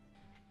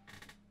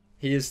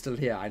 He is still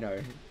here, I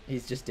know.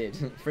 He's just dead.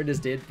 Fred is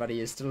dead, but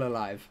he is still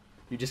alive.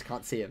 You just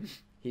can't see him.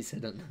 He's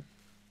hidden.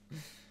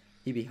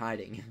 He be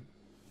hiding.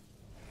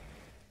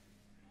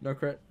 No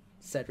crit.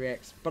 Sad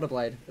reacts. But a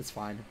blade. It's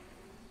fine.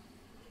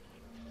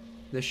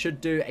 This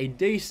should do a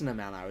decent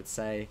amount, I would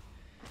say.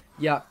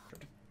 Yeah.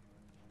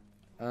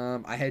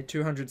 I had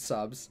 200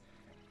 subs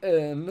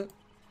in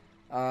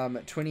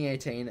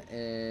 2018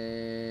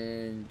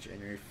 in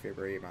January,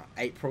 February, March,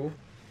 April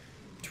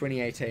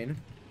 2018.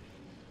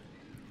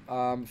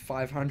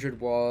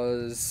 500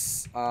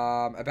 was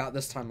about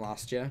this time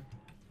last year.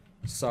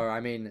 So, I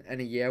mean, in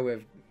a year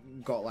we've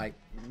got like,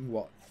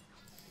 what,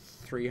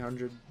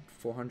 300,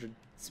 400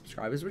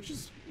 subscribers, which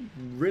is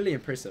really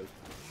impressive.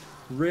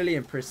 Really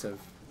impressive.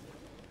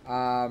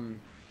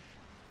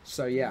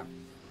 So yeah,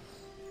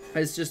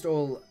 it's just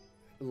all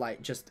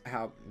like just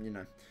how, you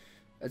know,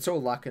 it's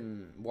all luck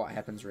and what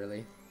happens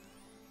really.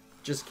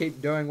 Just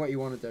keep doing what you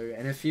want to do,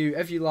 and if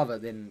you love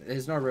it, then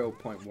there's no real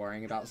point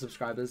worrying about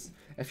subscribers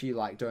if you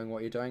like doing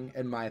what you're doing,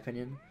 in my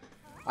opinion.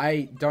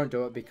 I don't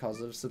do it because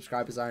of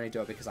subscribers, I only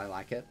do it because I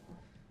like it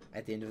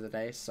at the end of the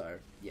day. So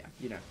yeah,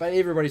 you know, but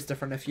everybody's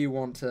different. If you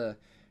want to,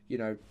 you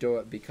know, do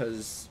it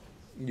because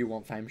you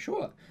want fame,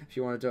 sure. If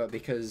you want to do it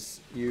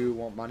because you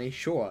want money,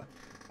 sure.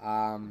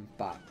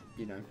 But,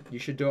 you know, you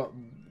should do it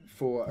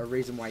for a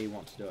reason why you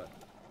want to do it.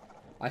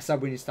 I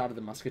subbed when you started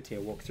the Musketeer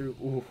walkthrough.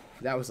 Ooh,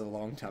 that was a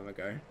long time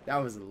ago. That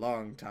was a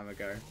long time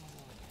ago.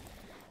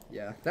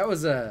 yeah, that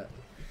was a...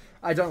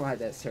 I don't like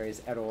that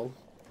series at all.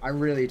 I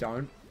really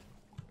don't.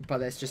 But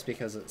that's just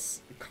because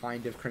it's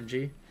kind of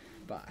cringy.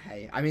 But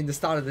hey, I mean, the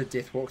start of the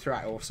Death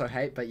Walkthrough I also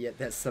hate, but yet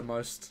that's the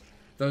most...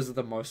 Those are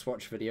the most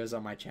watched videos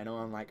on my channel.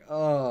 I'm like,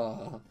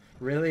 oh,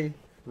 really?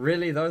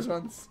 Really, those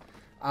ones?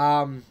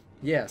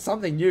 Yeah,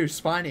 something new,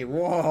 Spiny.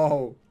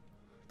 Whoa!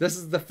 This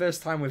is the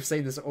first time we've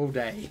seen this all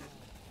day.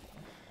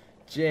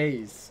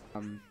 Jeez.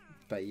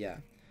 But yeah,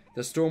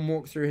 the Storm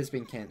Walkthrough has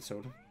been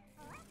cancelled.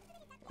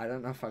 I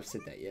don't know if I've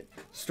said that yet.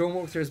 Storm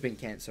Walkthrough has been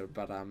cancelled,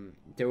 but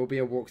there will be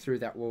a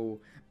walkthrough that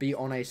will be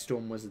on a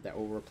Storm Wizard that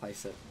will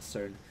replace it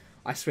soon.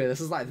 I swear, this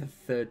is like the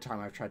third time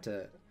I've tried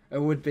to...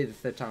 It would be the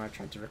third time I've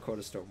tried to record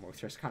a Storm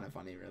Walkthrough. It's kind of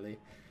funny, really.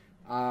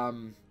 I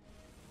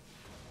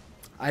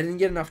didn't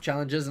get enough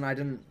challenges, and I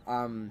didn't...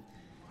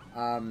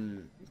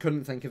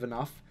 couldn't think of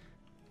enough.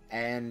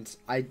 And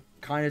I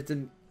kind of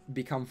didn't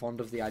become fond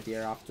of the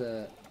idea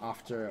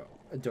after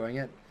doing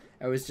it.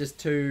 It was just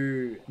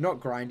too... Not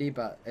grindy,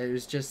 but it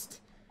was just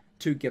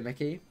too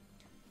gimmicky.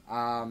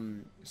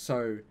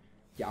 So...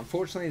 Yeah,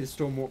 unfortunately the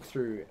Storm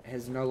Walkthrough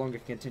is no longer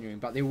continuing,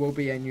 but there will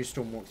be a new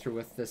Storm Walkthrough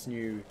with this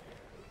new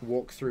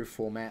walkthrough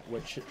format,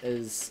 which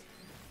is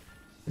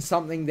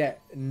something that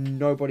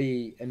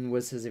nobody in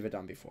Wiz has ever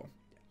done before.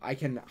 I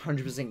can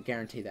 100%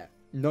 guarantee that.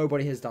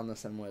 Nobody has done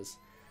this in Wiz.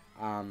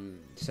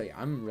 So yeah,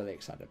 I'm really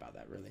excited about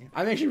that, really.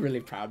 I'm actually really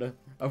proud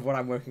of what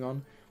I'm working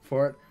on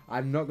for it.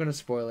 I'm not going to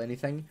spoil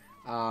anything,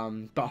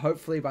 but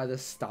hopefully by the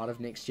start of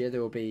next year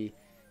there will be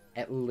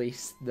at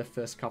least the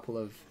first couple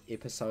of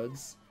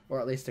episodes, or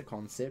at least a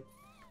concept.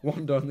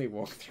 Wand only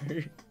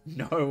walkthrough.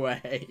 No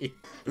way.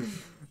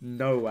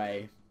 No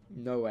way.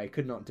 No way.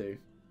 Could not do.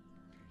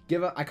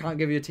 I can't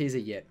give you a teaser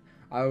yet.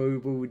 I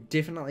will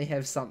definitely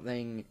have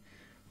something.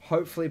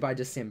 Hopefully by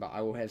December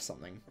I will have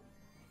something.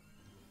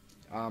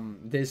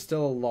 There's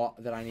still a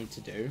lot that I need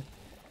to do.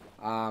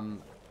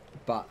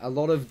 But a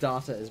lot of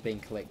data is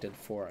being collected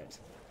for it.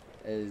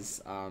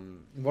 Is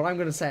what I'm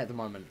going to say at the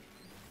moment.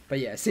 But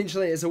yeah,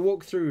 essentially it's a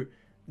walkthrough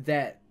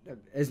that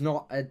is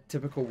not a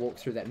typical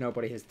walkthrough that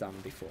nobody has done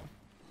before.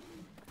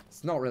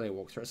 It's not really a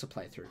walkthrough, it's a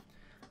playthrough.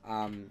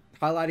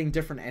 Highlighting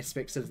different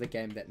aspects of the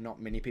game that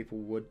not many people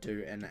would do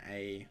in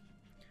a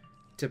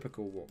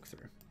typical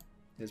walkthrough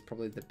is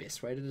probably the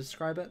best way to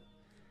describe it.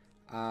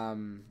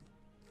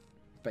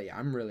 But yeah,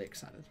 I'm really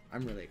excited.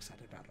 I'm really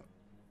excited about it.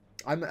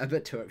 I'm a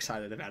bit too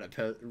excited about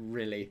it,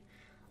 really.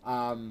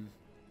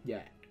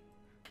 Yeah.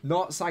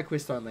 Not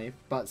SideQuest only,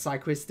 but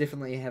SideQuests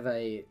definitely have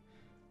a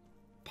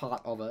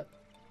part of it.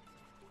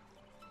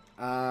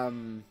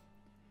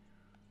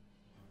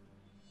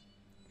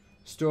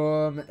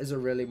 Storm is a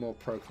really more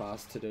pro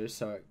class to do,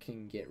 so it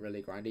can get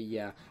really grindy.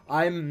 Yeah,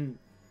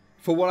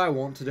 for what I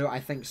want to do, I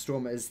think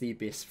Storm is the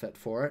best fit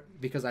for it,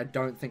 because I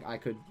don't think I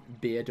could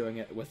bear doing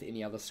it with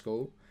any other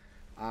school.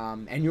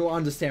 And you'll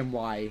understand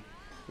why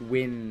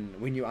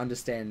when you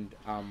understand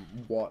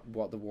what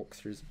the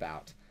walkthrough's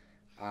about.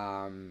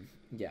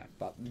 Yeah,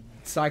 but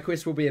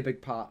SideQuest will be a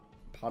big part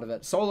of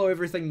it. Solo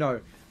everything,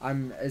 no.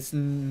 It's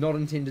not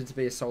intended to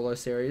be a solo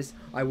series.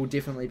 I will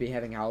definitely be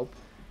having help.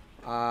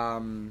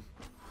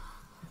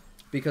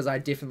 Because I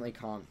definitely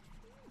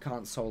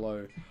can't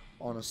solo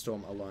on a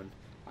Storm alone.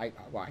 I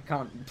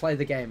can't play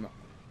the game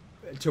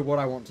to what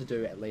I want to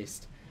do, at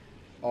least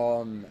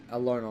alone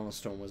on a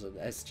Storm Wizard.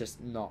 It's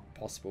just not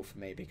possible for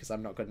me because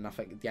I'm not good enough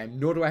at the game.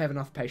 Nor do I have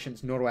enough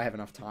patience, nor do I have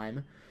enough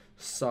time.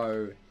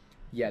 So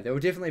yeah, there will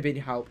definitely be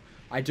help.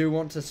 I do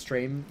want to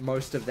stream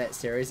most of that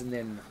series and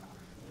then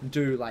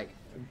do like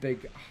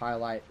big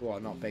highlight, well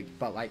not big,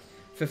 but like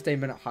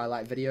 15-minute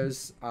highlight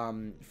videos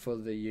for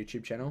the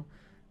YouTube channel.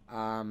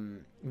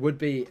 Would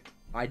be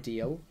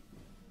ideal,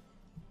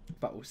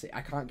 but we'll see.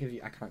 I can't give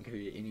you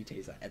any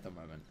teaser at the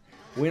moment.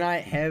 When I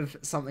have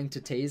something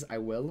to tease, I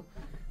will,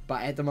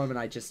 but at the moment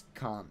I just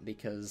can't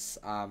because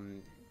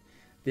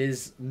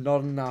there's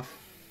not enough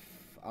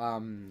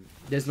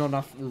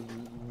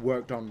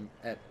worked on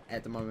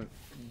at the moment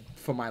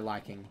for my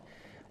liking.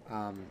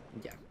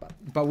 Yeah,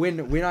 but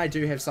when I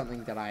do have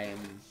something that I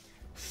am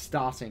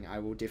starting, I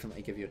will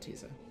definitely give you a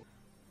teaser.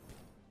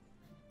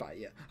 But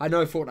yeah, I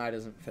know Fortnite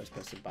isn't first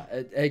person, but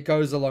it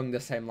goes along the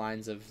same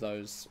lines of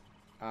those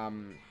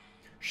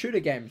shooter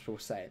games, we'll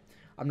say.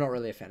 I'm not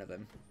really a fan of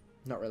them.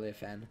 Not really a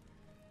fan.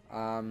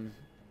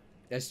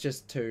 It's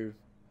just too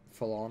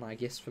full on, I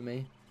guess, for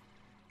me.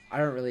 I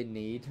don't really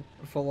need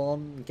full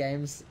on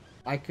games.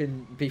 I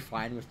can be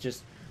fine with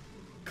just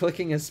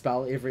clicking a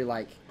spell every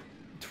like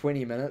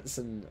 20 minutes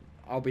and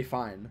I'll be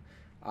fine.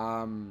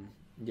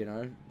 You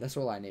know, that's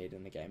all I need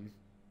in the game.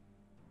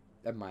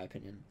 In my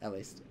opinion, at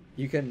least.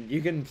 You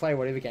can play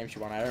whatever games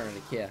you want, I don't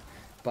really care.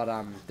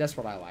 But that's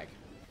what I like.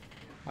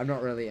 I'm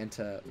not really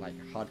into like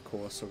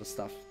hardcore sort of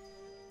stuff.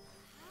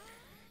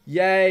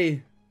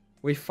 Yay!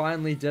 We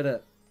finally did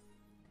it.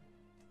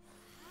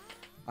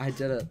 I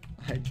did it.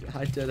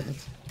 I did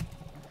it.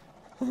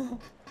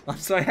 I'm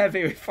so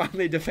happy we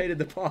finally defeated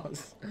the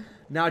boss.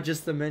 Now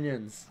just the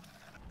minions.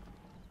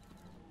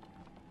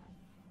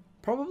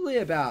 Probably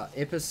about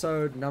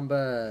episode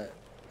number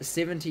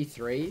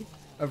 73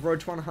 of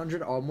Road to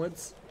 100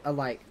 onwards are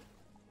like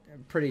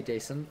pretty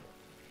decent.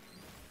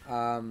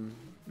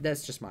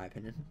 That's just my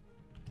opinion.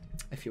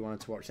 If you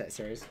wanted to watch that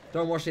series,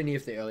 don't watch any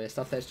of the earlier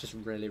stuff. That's just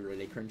really,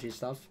 really cringy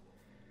stuff.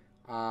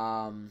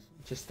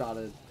 Just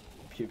started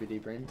puberty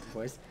brain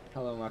voice.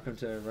 Hello and welcome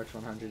to Road to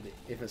 100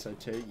 episode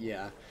 2.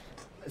 Yeah,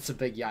 it's a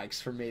big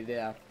yikes from me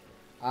there.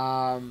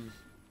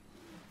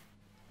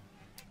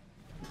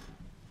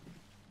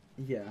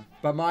 Yeah,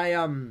 but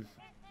my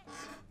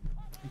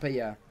but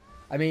yeah,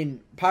 I mean,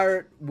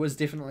 Pirate was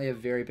definitely a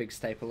very big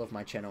staple of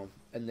my channel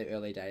in the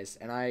early days,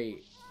 and I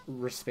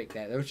respect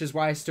that, which is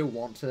why I still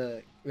want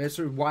to, that's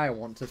why I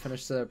want to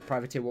finish the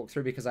Privateer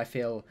walkthrough, because I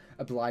feel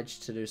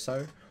obliged to do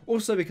so.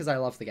 Also because I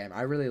love the game.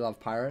 I really love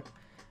Pirate.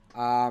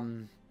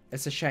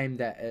 It's a shame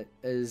that it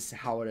is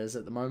how it is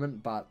at the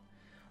moment, but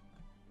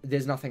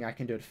there's nothing I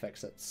can do to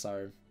fix it,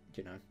 so,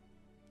 you know,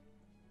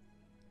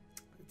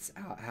 it's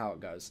how it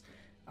goes.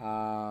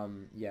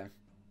 Yeah.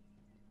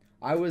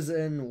 I was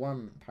in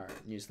one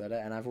Pirate newsletter,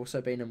 and I've also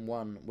been in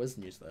one Wiz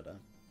newsletter.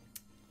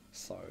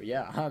 So,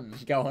 yeah, I'm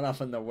going up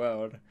in the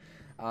world.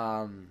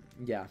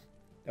 Yeah.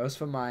 It was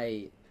for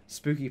my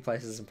Spooky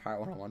Places in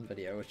Pirate 101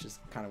 video, which is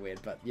kind of weird,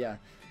 but yeah.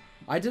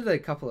 I did a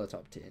couple of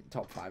top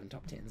 5 and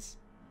top 10s.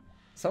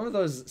 Some of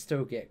those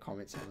still get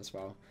comments on as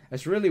well.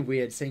 It's really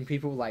weird seeing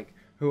people, like,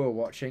 who are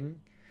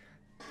watching.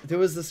 There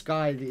was this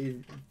guy,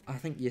 I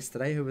think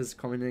yesterday, who was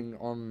commenting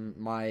on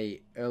my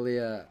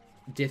earlier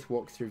death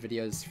walkthrough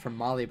videos from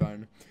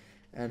Marleybone,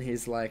 and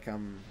he's like,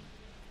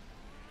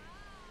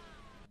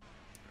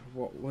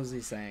 what was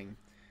he saying?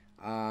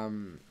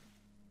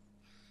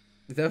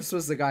 This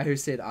was the guy who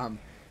said,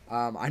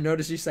 I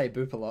noticed you say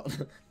boop a lot.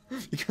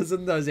 Because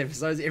in those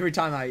episodes, every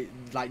time I,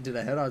 like, did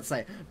a hit, I would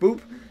say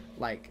boop,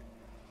 like,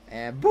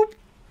 and boop.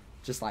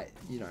 Just like,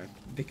 you know,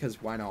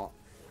 because why not?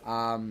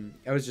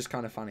 It was just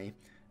kind of funny,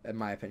 in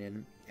my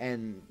opinion.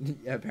 And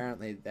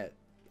apparently that,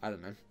 I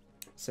don't know.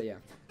 So yeah,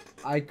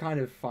 I kind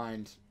of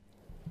find,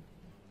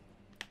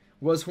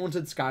 was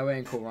Haunted Skyway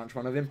and Cool Ranch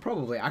one of them?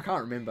 Probably. I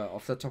can't remember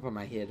off the top of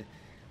my head.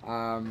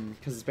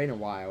 Because it's been a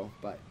while,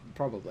 but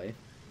probably.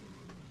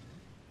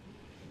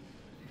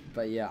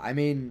 But yeah, I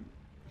mean,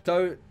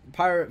 though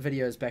Pirate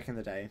videos back in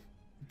the day,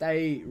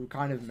 they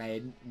kind of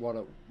made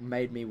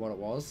me what it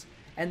was,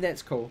 and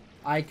that's cool.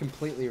 I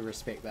completely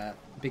respect that,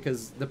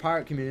 because the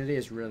Pirate community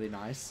is really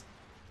nice,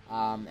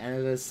 and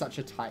it is such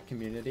a tight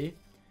community.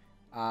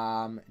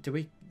 Do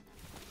we?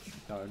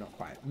 No, not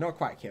quite. Not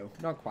quite kill.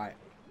 Not quite.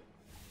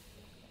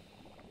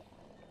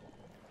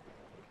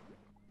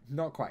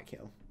 Not quite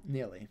kill.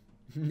 Nearly.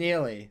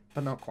 Nearly,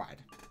 but not quite.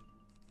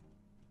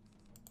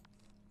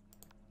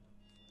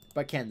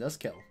 But can this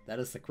kill? That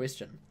is the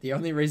question. The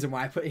only reason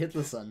why I put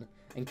Headless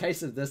in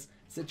case of this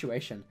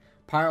situation.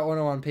 Pirate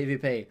 101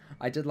 PvP.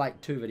 I did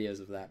like 2 videos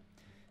of that.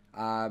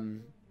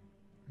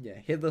 Yeah,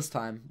 Headless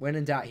time. When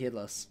in doubt,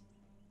 Headless.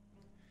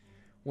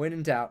 When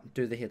in doubt,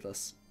 do the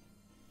Headless.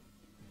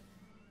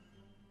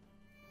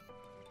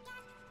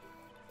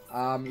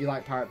 You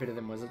like Pirate better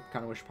than Wizard?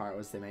 Kind of wish Pirate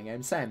was their main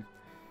game. Same.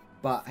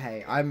 But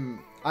hey, I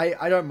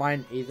don't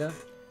mind either.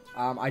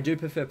 I do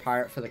prefer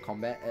Pirate for the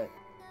combat.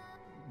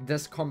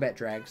 This combat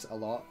drags a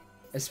lot,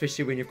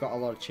 especially when you've got a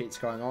lot of cheats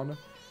going on.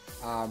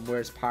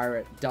 Whereas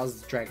Pirate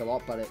does drag a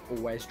lot, but it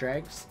always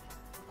drags.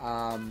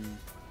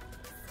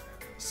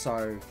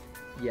 So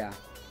yeah,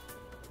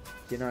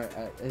 you know,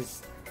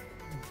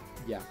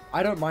 yeah,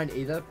 I don't mind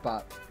either,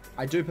 but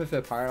I do prefer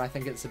Pirate. I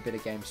think it's a better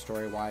game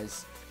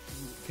story-wise,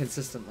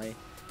 consistently,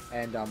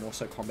 and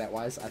also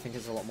combat-wise. I think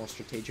it's a lot more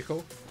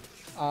strategical.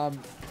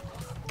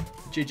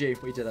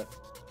 GG, we did it.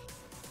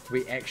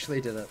 We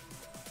actually did it.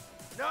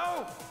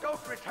 No!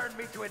 Don't return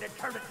me to an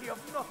eternity of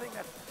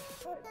nothingness!